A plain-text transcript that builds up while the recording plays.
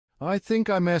I think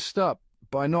I messed up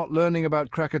by not learning about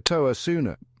Krakatoa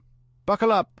sooner.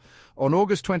 Buckle up! On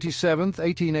August 27th,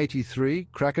 1883,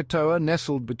 Krakatoa,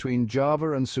 nestled between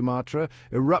Java and Sumatra,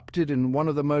 erupted in one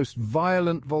of the most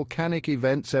violent volcanic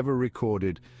events ever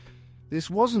recorded.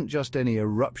 This wasn't just any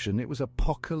eruption, it was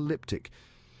apocalyptic.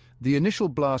 The initial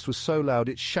blast was so loud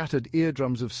it shattered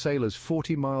eardrums of sailors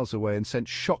 40 miles away and sent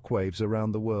shockwaves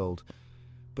around the world.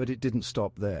 But it didn't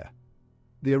stop there.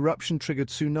 The eruption triggered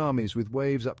tsunamis with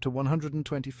waves up to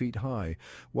 120 feet high,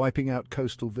 wiping out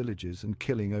coastal villages and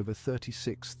killing over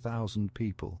 36,000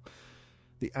 people.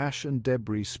 The ash and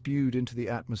debris spewed into the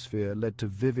atmosphere led to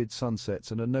vivid sunsets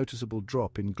and a noticeable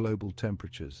drop in global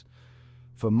temperatures.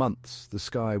 For months, the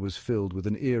sky was filled with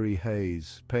an eerie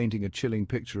haze, painting a chilling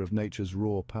picture of nature's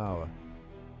raw power.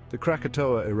 The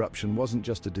Krakatoa eruption wasn't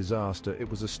just a disaster, it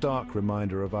was a stark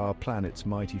reminder of our planet's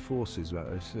mighty forces.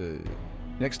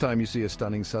 Next time you see a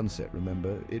stunning sunset,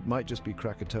 remember, it might just be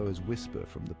Krakatoa's whisper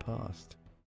from the past.